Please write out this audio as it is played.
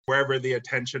wherever the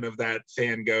attention of that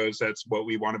fan goes, that's what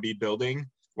we want to be building,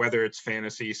 whether it's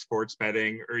fantasy, sports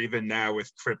betting, or even now with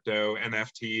crypto,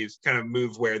 NFTs, kind of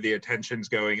move where the attention's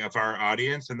going of our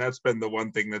audience. And that's been the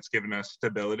one thing that's given us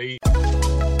stability.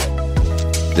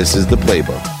 This is The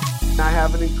Playbook. I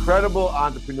have an incredible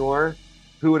entrepreneur.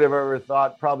 Who would have ever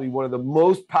thought? Probably one of the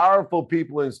most powerful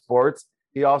people in sports.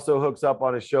 He also hooks up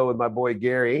on a show with my boy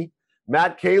Gary.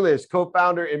 Matt Kalish,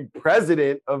 co-founder and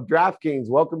president of DraftKings.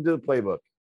 Welcome to The Playbook.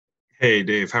 Hey,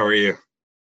 Dave. How are you?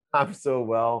 I'm so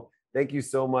well. Thank you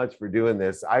so much for doing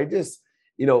this. I just,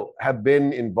 have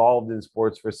been involved in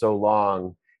sports for so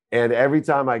long. And every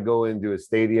time I go into a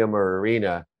stadium or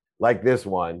arena like this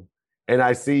one, and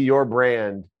I see your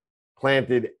brand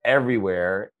planted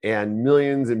everywhere and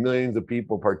millions of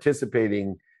people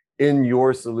participating in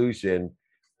your solution,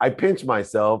 I pinch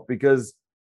myself because,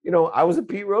 I was a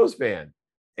Pete Rose fan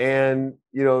and,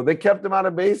 they kept him out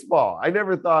of baseball. I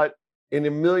never thought in a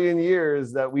million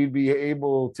years that we'd be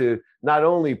able to not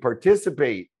only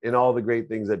participate in all the great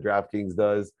things that DraftKings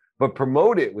does, but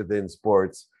promote it within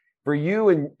sports. For you,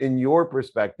 in your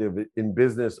perspective in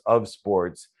business of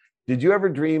sports, did you ever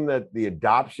dream that the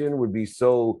adoption would be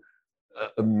so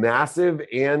massive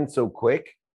and so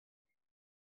quick?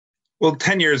 Well,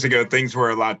 10 years ago, things were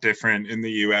a lot different in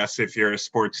the US if you're a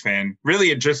sports fan.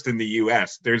 Really, just in the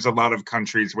US. There's a lot of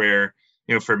countries where,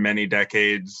 for many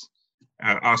decades,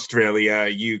 Australia,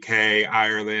 UK,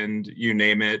 Ireland, you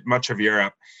name it, much of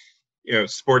Europe,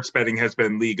 sports betting has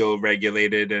been legal,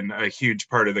 regulated, and a huge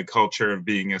part of the culture of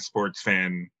being a sports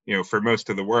fan, for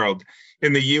most of the world.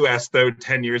 In the US, though,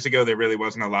 10 years ago, there really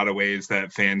wasn't a lot of ways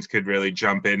that fans could really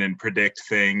jump in and predict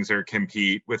things or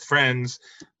compete with friends,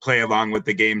 play along with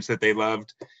the games that they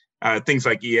loved. Things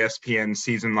like ESPN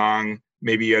season long,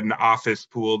 maybe you had an office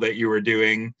pool that you were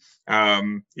doing,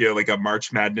 like a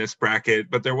March Madness bracket,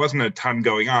 but there wasn't a ton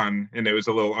going on. And it was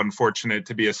a little unfortunate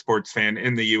to be a sports fan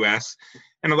in the US.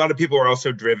 And a lot of people were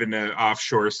also driven to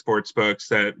offshore sports books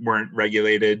that weren't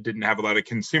regulated, didn't have a lot of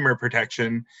consumer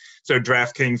protection. So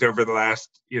DraftKings over the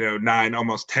last, 9,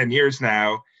 almost 10 years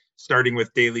now, starting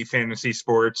with daily fantasy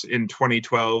sports in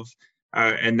 2012,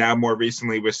 and now more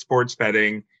recently with sports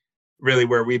betting, really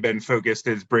where we've been focused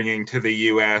is bringing to the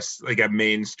US like a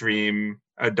mainstream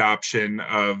adoption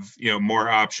of, more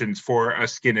options for a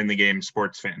skin in the game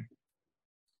sports fan.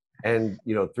 And,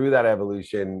 through that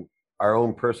evolution, our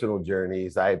own personal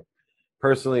journeys. I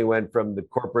personally went from the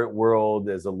corporate world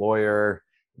as a lawyer,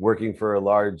 working for a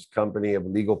large company, a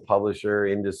legal publisher,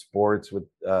 into sports with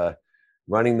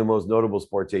running the most notable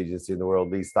sports agency in the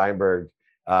world, Lee Steinberg.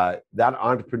 That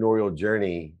entrepreneurial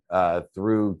journey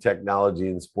through technology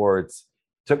and sports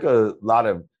took a lot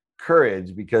of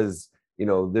courage because,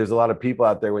 there's a lot of people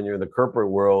out there when you're in the corporate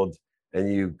world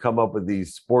and you come up with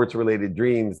these sports related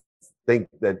dreams, think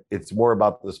that it's more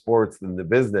about the sports than the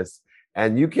business.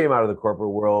 And you came out of the corporate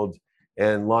world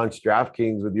and launched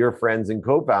DraftKings with your friends and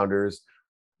co-founders.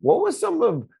 What was some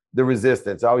of the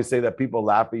resistance? I always say that people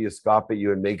laugh at you, scoff at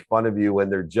you, and make fun of you when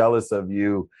they're jealous of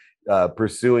you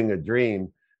pursuing a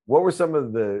dream. What were some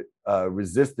of the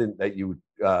resistance that you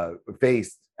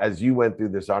faced as you went through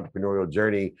this entrepreneurial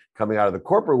journey, coming out of the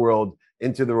corporate world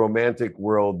into the romantic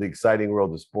world, the exciting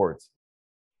world of sports?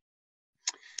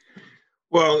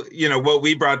 Well, what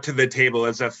we brought to the table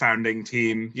as a founding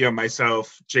team,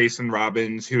 myself, Jason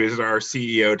Robbins, who is our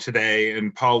CEO today,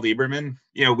 and Paul Lieberman,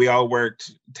 we all worked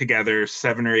together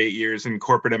 7 or 8 years in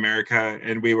corporate America,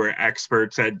 and we were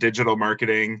experts at digital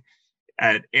marketing,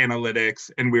 at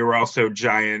analytics, and we were also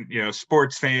giant,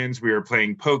 sports fans. We were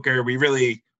playing poker. We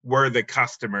really were the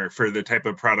customer for the type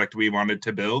of product we wanted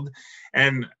to build.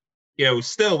 And,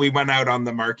 still we went out on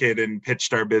the market and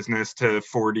pitched our business to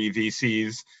 40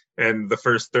 VCs. And the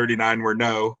first 39 were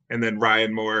no. And then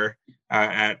Ryan Moore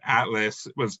at Atlas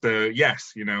was the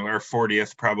yes, our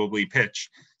 40th probably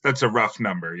pitch. That's a rough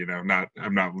number,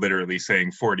 I'm not literally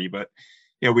saying 40, but,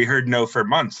 we heard no for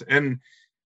months. And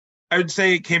I would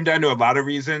say it came down to a lot of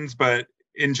reasons, but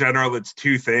in general, it's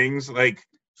two things. Like,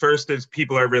 first is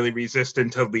people are really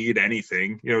resistant to lead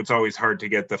anything. It's always hard to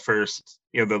get the first,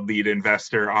 the lead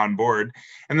investor on board.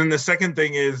 And then the second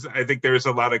thing is, I think there's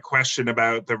a lot of question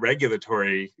about the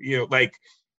regulatory,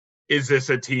 is this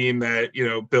a team that,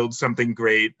 builds something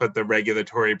great, but the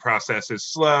regulatory process is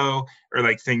slow,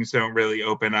 or things don't really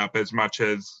open up as much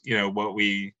as, what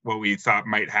we thought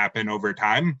might happen over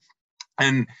time.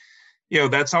 And,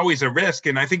 that's always a risk.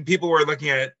 And I think people were looking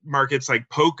at markets like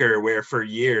poker, where for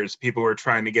years people were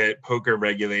trying to get poker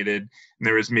regulated. And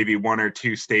there was maybe one or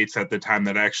two states at the time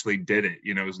that actually did it.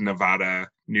 It was Nevada,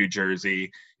 New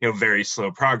Jersey, very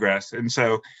slow progress. And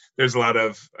so there's a lot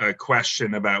of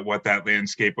question about what that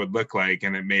landscape would look like.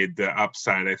 And it made the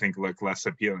upside, I think, look less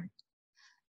appealing.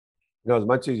 As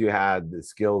much as you had the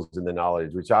skills and the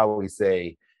knowledge, which I always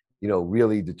say,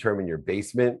 really determine your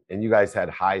basement, and you guys had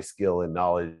high skill and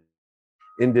knowledge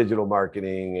in digital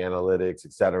marketing, analytics,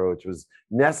 et cetera, which was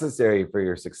necessary for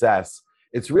your success.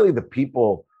 It's really the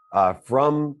people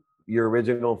from your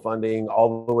original funding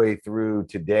all the way through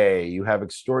today. You have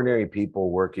extraordinary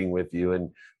people working with you, and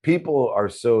people are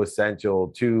so essential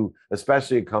to,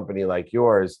 especially a company like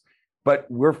yours. But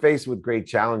we're faced with great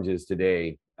challenges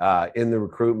today in the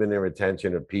recruitment and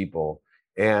retention of people.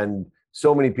 And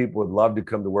so many people would love to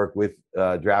come to work with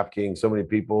DraftKings. So many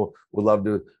people would love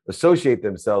to associate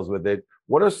themselves with it.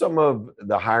 What are some of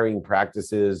the hiring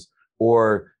practices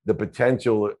or the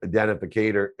potential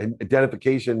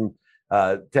identification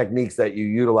techniques that you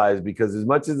utilize? Because as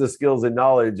much as the skills and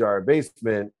knowledge are a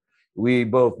basement, we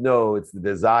both know it's the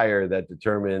desire that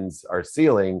determines our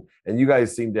ceiling. And you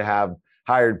guys seem to have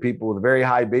hired people with very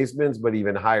high basements, but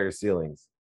even higher ceilings.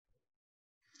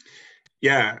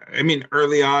 Yeah, I mean,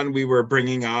 early on, we were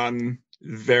bringing on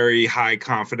very high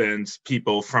confidence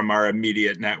people from our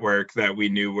immediate network that we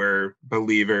knew were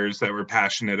believers, that were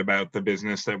passionate about the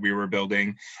business that we were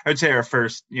building. I would say our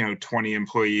first, 20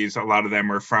 employees, a lot of them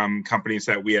were from companies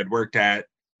that we had worked at,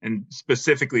 and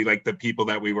specifically like the people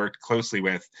that we worked closely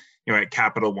with, at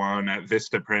Capital One, at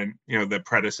Vistaprint, the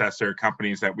predecessor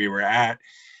companies that we were at.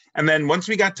 And then once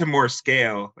we got to more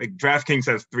scale, like DraftKings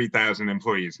has 3,000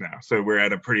 employees now. So we're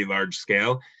at a pretty large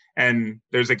scale. And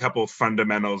there's a couple of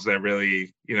fundamentals that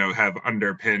really, have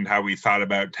underpinned how we thought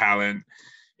about talent.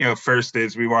 First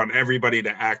is we want everybody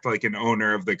to act like an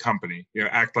owner of the company.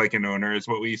 Act like an owner is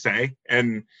what we say.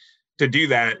 And to do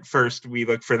that, first, we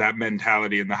look for that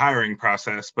mentality in the hiring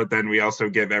process, but then we also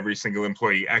give every single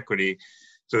employee equity.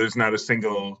 So there's not a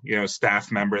single, staff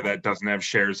member that doesn't have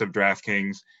shares of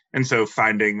DraftKings. And so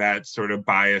finding that sort of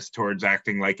bias towards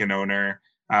acting like an owner,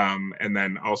 and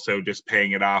then also just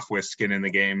paying it off with skin in the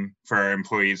game for our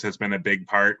employees has been a big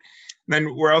part. And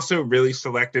then we're also really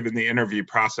selective in the interview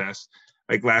process.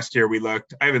 Like last year I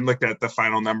haven't looked at the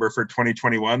final number for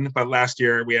 2021, but last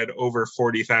year we had over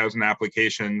 40,000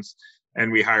 applications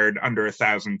and we hired under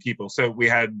 1,000 people. So we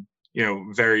had,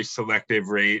 very selective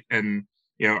rate, and,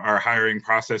 our hiring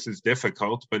process is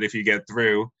difficult, but if you get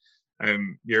through,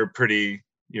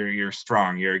 you're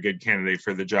strong. You're a good candidate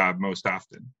for the job most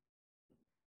often.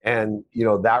 And,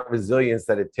 that resilience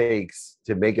that it takes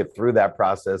to make it through that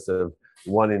process of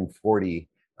 1 in 40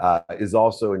 is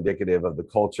also indicative of the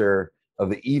culture,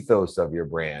 of the ethos of your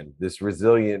brand, this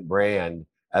resilient brand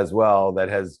as well, that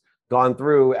has gone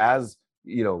through, as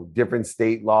different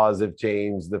state laws have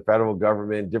changed, the federal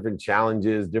government, different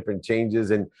challenges, different changes.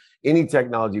 And any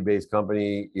technology-based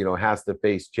company, has to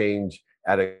face change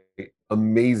at an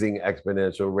amazing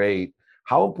exponential rate.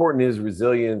 How important is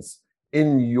resilience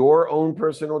in your own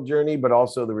personal journey, but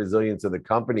also the resilience of the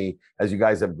company as you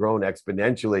guys have grown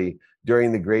exponentially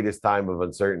during the greatest time of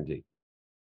uncertainty?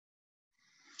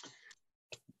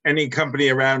 Any company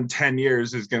around 10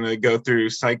 years is going to go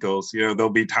through cycles. There'll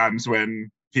be times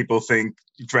when people think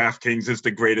DraftKings is the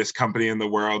greatest company in the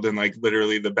world and like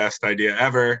literally the best idea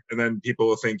ever. And then people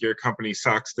will think your company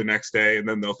sucks the next day, and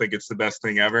then they'll think it's the best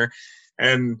thing ever.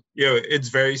 And, it's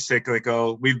very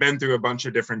cyclical. We've been through a bunch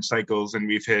of different cycles and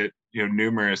we've hit,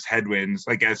 numerous headwinds.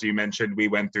 Like, as you mentioned, we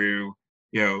went through,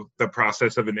 the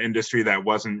process of an industry that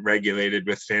wasn't regulated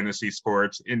with fantasy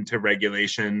sports into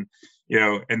regulation,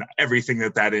 and everything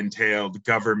that entailed: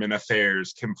 government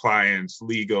affairs, compliance,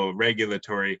 legal,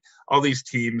 regulatory, all these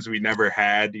teams we never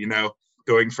had,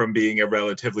 going from being a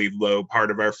relatively low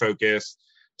part of our focus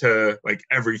to like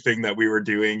everything that we were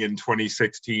doing in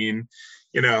 2016.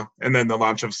 And then the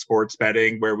launch of sports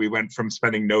betting, where we went from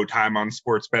spending no time on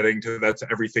sports betting to that's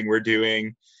everything we're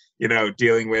doing,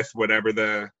 dealing with whatever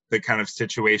the kind of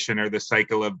situation or the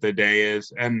cycle of the day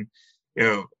is. And,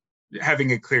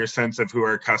 having a clear sense of who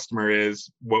our customer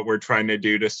is, what we're trying to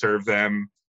do to serve them,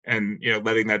 and,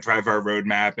 letting that drive our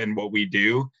roadmap and what we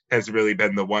do has really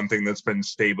been the one thing that's been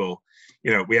stable.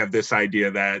 We have this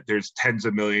idea that there's tens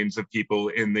of millions of people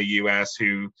in the US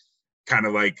who kind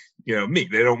of like, me,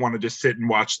 they don't want to just sit and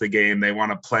watch the game. They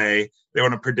want to play, they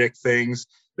want to predict things.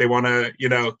 They want to,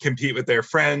 compete with their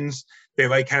friends. They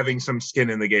like having some skin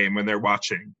in the game when they're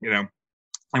watching,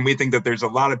 and we think that there's a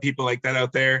lot of people like that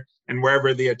out there, and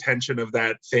wherever the attention of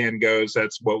that fan goes,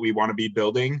 that's what we want to be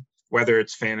building. whether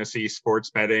it's fantasy, sports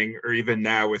betting, or even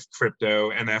now with crypto,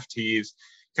 NFTs,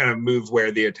 kind of move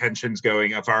where the attention's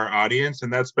going of our audience.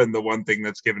 And that's been the one thing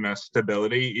that's given us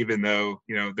stability, even though,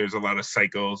 there's a lot of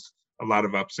cycles, a lot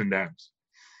of ups and downs.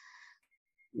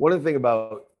 One of the things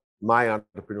about my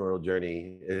entrepreneurial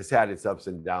journey, it's had its ups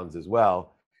and downs as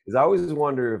well, is I always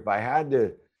wonder if I had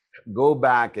to go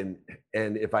back and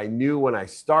if I knew when I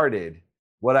started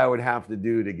what I would have to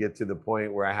do to get to the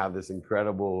point where I have this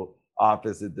incredible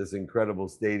office at this incredible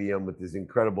stadium with this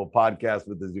incredible podcast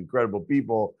with these incredible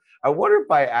people. I wonder if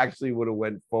I actually would have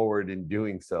went forward in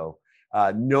doing so,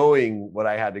 knowing what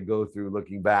I had to go through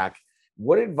looking back.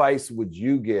 What advice would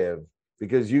you give?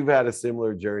 Because you've had a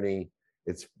similar journey.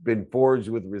 It's been forged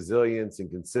with resilience and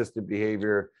consistent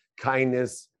behavior,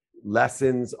 kindness,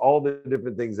 lessons, all the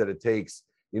different things that it takes.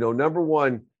 Number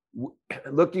one,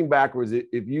 looking backwards,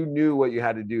 if you knew what you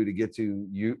had to do to get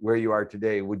to where you are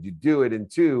today, would you do it? And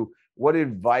two, what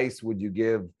advice would you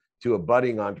give to a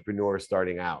budding entrepreneur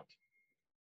starting out?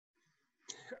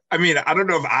 I mean, I don't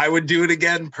know if I would do it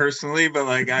again personally, but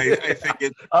I think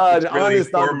it's really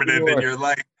formative in your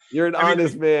life. You're an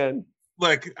honest man.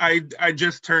 Look, I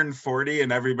just turned 40,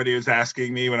 and everybody was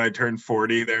asking me when I turned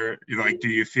 40, they're like, do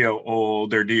you feel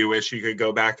old, or do you wish you could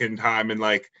go back in time? And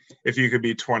if you could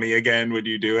be 20 again, would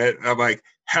you do it? I'm like,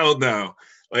 hell no.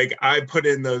 I put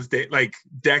in those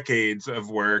decades of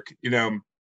work,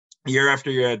 year after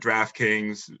year at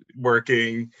DraftKings,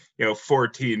 working,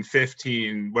 14,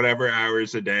 15, whatever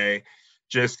hours a day,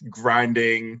 just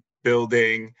grinding,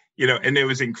 building, and it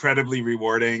was incredibly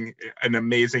rewarding, an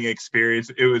amazing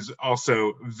experience. It was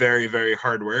also very, very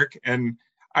hard work. And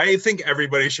I think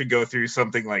everybody should go through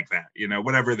something like that,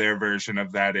 whatever their version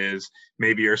of that is.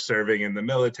 Maybe you're serving in the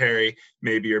military,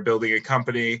 maybe you're building a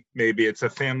company, maybe it's a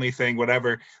family thing,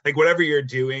 whatever you're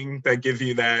doing that gives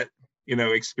you that,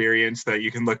 experience that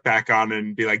you can look back on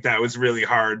and be like, that was really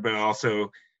hard, but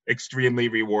also extremely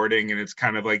rewarding. And it's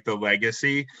kind of like the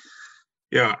legacy.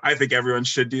 I think everyone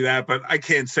should do that, but I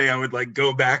can't say I would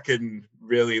go back and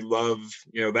really love,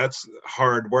 that's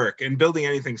hard work. And building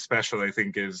anything special, I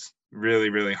think, is really,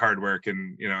 really hard work.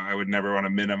 And, I would never want to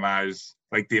minimize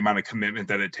the amount of commitment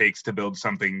that it takes to build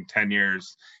something 10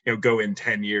 years, go in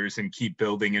 10 years and keep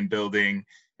building and building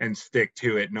and stick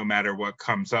to it no matter what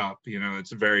comes up.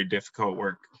 It's very difficult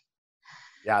work.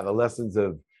 Yeah, the lessons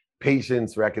of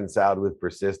patience reconciled with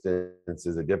persistence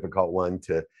is a difficult one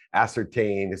to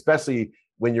ascertain, especially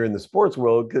when you're in the sports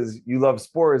world, because you love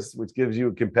sports, which gives you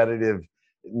a competitive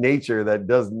nature that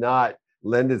does not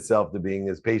lend itself to being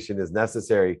as patient as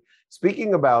necessary.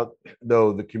 Speaking about,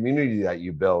 though, the community that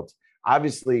you built,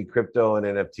 obviously crypto and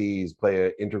NFTs play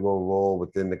an integral role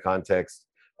within the context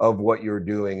of what you're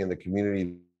doing in the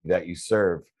community that you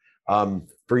serve.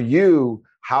 For you,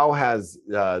 how has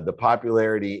the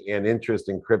popularity and interest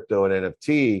in crypto and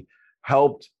NFT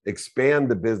helped expand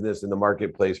the business in the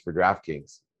marketplace for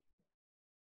DraftKings?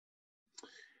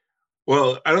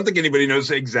 Well, I don't think anybody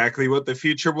knows exactly what the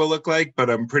future will look like, but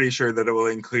I'm pretty sure that it will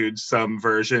include some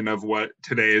version of what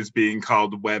today is being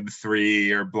called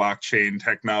Web3 or blockchain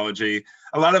technology.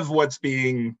 A lot of what's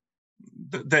being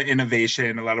the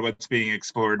innovation, a lot of what's being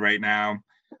explored right now,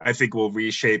 I think will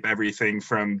reshape everything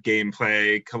from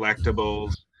gameplay,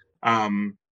 collectibles,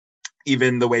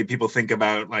 even the way people think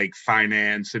about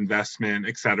finance, investment,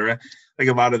 etc. A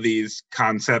lot of these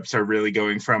concepts are really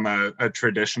going from a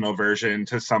traditional version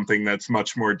to something that's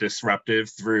much more disruptive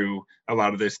through a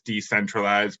lot of this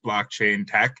decentralized blockchain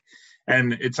tech.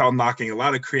 And it's unlocking a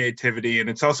lot of creativity, and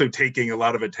it's also taking a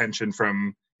lot of attention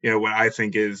from, what I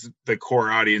think is the core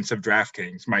audience of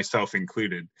DraftKings, myself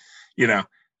included.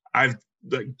 I've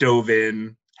dove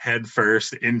in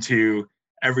headfirst into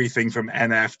everything from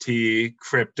NFT,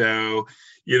 crypto,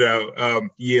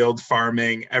 yield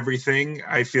farming, everything.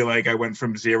 I feel like I went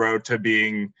from zero to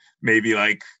being maybe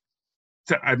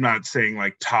I'm not saying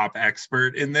top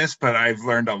expert in this, but I've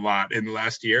learned a lot in the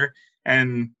last year.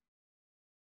 And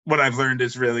what I've learned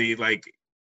is really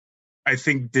I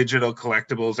think digital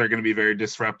collectibles are going to be very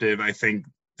disruptive. I think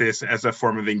this as a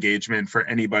form of engagement for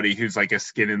anybody who's a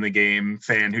skin in the game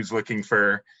fan who's looking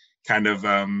for kind of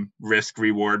risk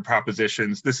reward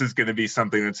propositions, this is going to be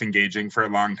something that's engaging for a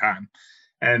long time.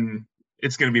 And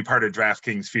it's going to be part of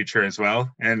DraftKings' future as well.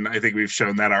 And I think we've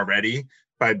shown that already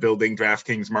by building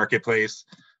DraftKings Marketplace,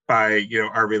 by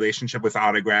our relationship with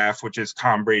Autograph, which is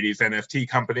Tom Brady's NFT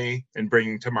company, and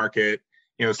bringing to market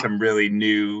some really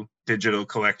new digital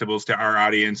collectibles to our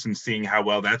audience and seeing how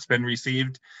well that's been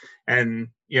received. And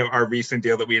our recent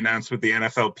deal that we announced with the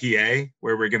NFLPA,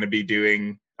 where we're going to be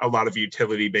doing a lot of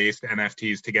utility-based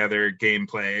NFTs together,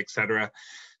 gameplay, etc.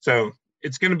 So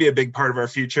it's going to be a big part of our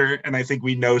future. And I think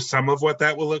we know some of what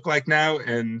that will look like now.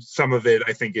 And some of it,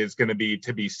 I think, is going to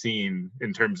be seen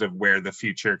in terms of where the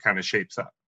future kind of shapes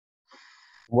up.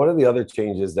 One of the other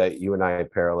changes that you and I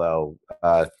parallel,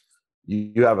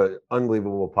 you have an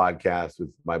unbelievable podcast with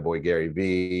my boy Gary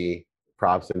V,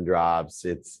 Props and Drops.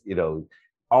 It's,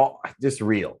 all just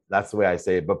real. That's the way I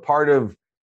say it. But part of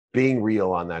being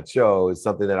real on that show is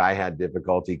something that I had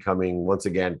difficulty coming, once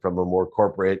again, from a more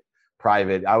corporate,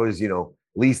 private. I was,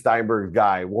 Lee Steinberg's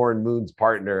guy, Warren Moon's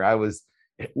partner.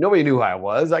 Nobody knew who I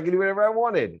was. I could do whatever I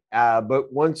wanted.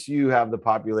 But once you have the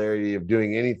popularity of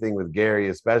doing anything with Gary,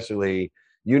 especially,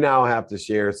 you now have to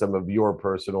share some of your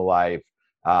personal life.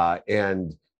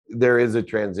 And there is a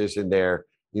transition there.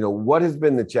 What has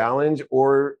been the challenge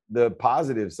or the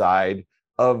positive side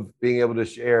of being able to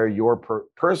share your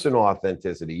personal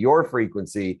authenticity, your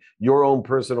frequency, your own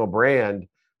personal brand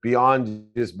beyond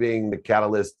just being the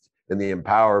catalyst and the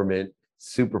empowerment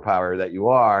superpower that you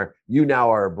are? You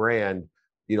now are a brand.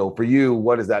 For you,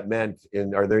 what has that meant?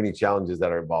 And are there any challenges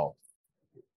that are involved?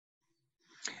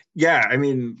 Yeah, I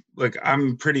mean, look,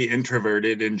 I'm pretty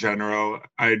introverted in general.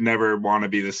 I never want to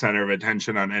be the center of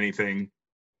attention on anything.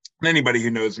 Anybody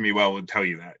who knows me well would tell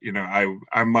you that.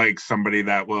 I'm like somebody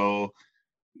that will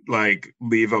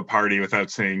leave a party without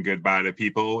saying goodbye to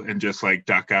people and just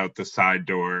duck out the side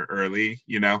door early.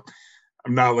 I'm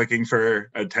not looking for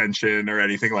attention or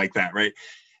anything like that, right?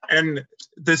 And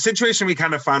the situation we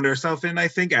kind of found ourselves in, I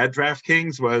think, at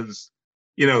DraftKings was,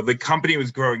 the company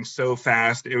was growing so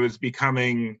fast. It was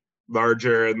becoming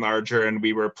larger and larger, and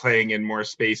we were playing in more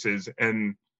spaces.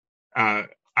 And I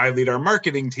lead our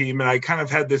marketing team, and I kind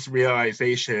of had this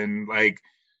realization,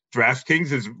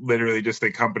 DraftKings is literally just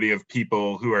a company of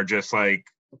people who are just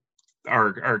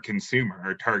our consumer,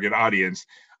 our target audience.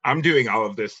 I'm doing all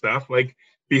of this stuff.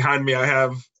 Behind me, I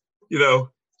have,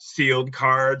 sealed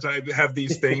cards. I have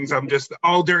these things. I'm just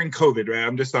all during COVID, right?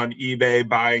 I'm just on eBay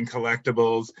buying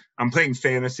collectibles. I'm playing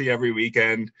fantasy every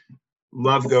weekend.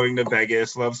 Love going to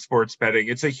Vegas, love sports betting.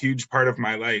 It's a huge part of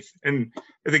my life. And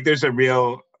I think there's a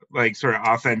real sort of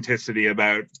authenticity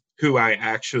about who I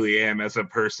actually am as a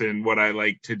person, what I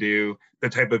like to do, the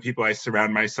type of people I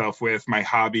surround myself with, my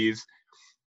hobbies.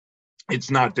 It's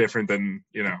not different than,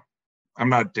 I'm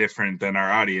not different than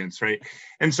our audience, right?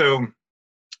 And so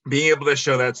being able to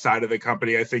show that side of the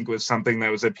company, I think, was something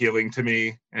that was appealing to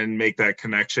me, and make that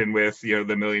connection with,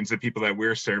 the millions of people that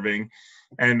we're serving.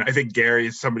 And I think Gary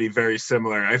is somebody very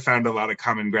similar. I found a lot of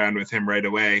common ground with him right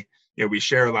away. We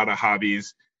share a lot of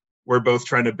hobbies. We're both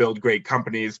trying to build great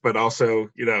companies, but also,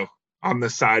 on the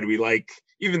side, we like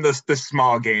even the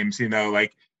small games,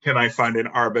 can I find an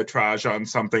arbitrage on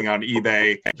something on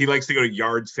eBay? He likes to go to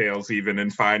yard sales even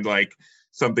and find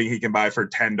something he can buy for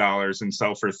 $10 and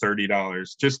sell for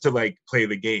 $30 just to play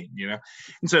the game,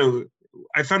 And so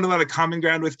I found a lot of common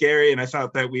ground with Gary, and I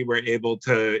thought that we were able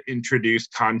to introduce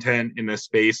content in a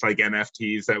space like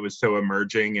NFTs that was so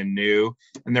emerging and new,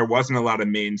 and there wasn't a lot of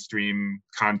mainstream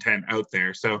content out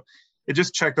there. So it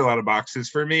just checked a lot of boxes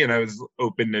for me, and I was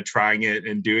open to trying it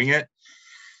and doing it.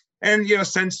 And,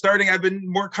 since starting, I've been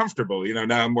more comfortable.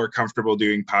 Now I'm more comfortable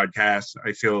doing podcasts.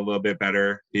 I feel a little bit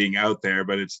better being out there,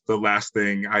 but it's the last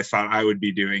thing I thought I would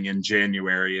be doing in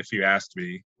January, if you asked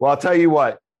me. Well, I'll tell you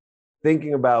what,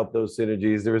 thinking about those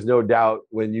synergies, there was no doubt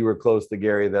when you were close to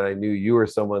Gary that I knew you were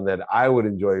someone that I would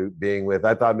enjoy being with.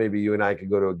 I thought maybe you and I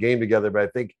could go to a game together, but I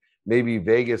think maybe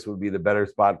Vegas would be the better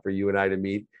spot for you and I to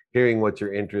meet, hearing what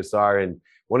your interests are. And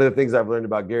one of the things I've learned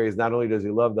about Gary is not only does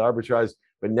he love the arbitrage,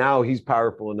 but now he's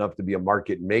powerful enough to be a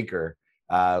market maker,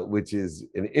 which is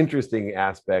an interesting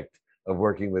aspect of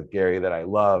working with Gary that I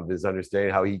love, is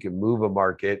understanding how he can move a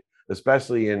market,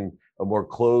 especially in a more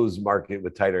closed market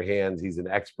with tighter hands. He's an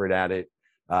expert at it.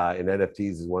 And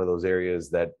NFTs is one of those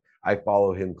areas that I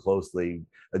follow him closely.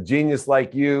 A genius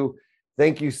like you,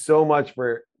 thank you so much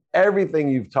for everything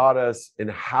you've taught us and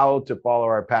how to follow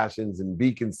our passions and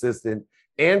be consistent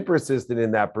and persistent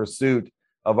in that pursuit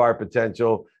of our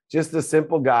potential. Just a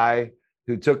simple guy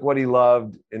who took what he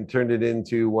loved and turned it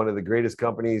into one of the greatest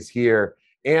companies here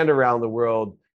and around the world.